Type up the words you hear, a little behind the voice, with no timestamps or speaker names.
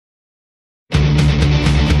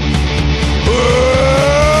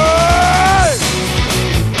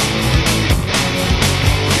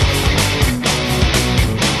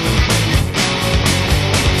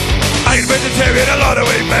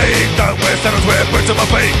to my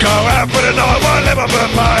beat. Go out for the night, won't live up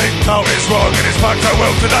and pay. Told it's wrong and it's fucked our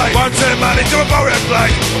world today. Won't send money to a foreign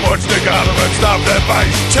place. And watch the government stuff their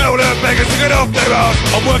face. Tell the beggars to get off their ass.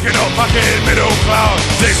 I'm working on fucking middle class.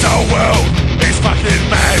 This whole world is fucking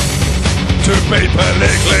mad. To be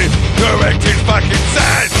politically correct is fucking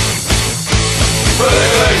sad.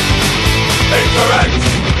 Politically incorrect.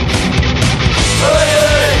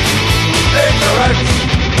 Politically incorrect.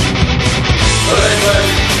 Politically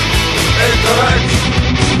incorrect.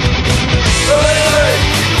 Politically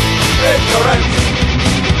incorrect.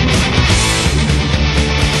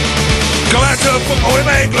 Go out to football in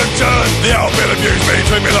England, John. The old bill abused me,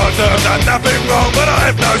 treat me like dirt. Done nothing wrong, but I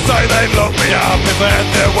have no say. They'd lock me up if they had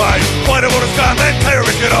their way. Find out what it's done, then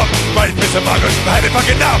terrorists get off. Rapists and muggers have had it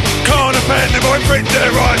fucking enough. Can't offend them or infringe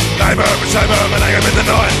their rights. They murmur and shame them and hang them in the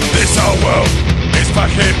night. This whole world is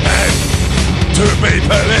fucking mad. To be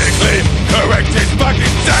politically correct is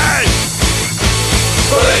fucking sad.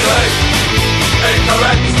 Politically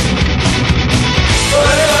incorrect.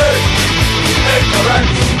 Politically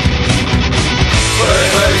incorrect.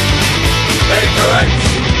 Politically incorrect.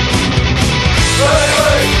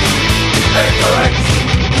 Politically incorrect.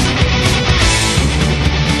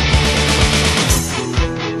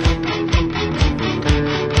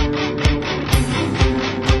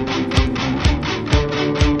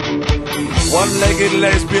 One-legged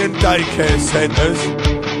lesbian daycare centres,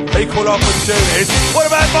 equal opportunities. What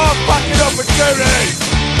about more fucking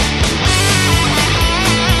opportunities?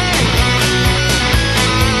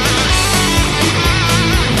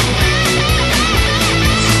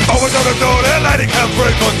 I was on the door, that lady come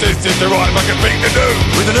through, cause this is the right fucking thing to do.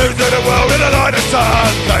 With the news of the world and the light of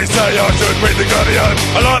sun, they say I should read the Guardian.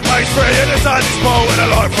 I like page 3 and the sun is small, and I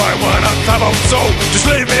like frame 1 up some old soul. Just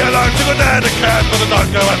leave me alone to go down the cab, but I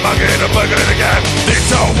don't go out mugging and burgling the gap. This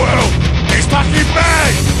whole world is fucking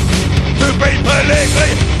mad.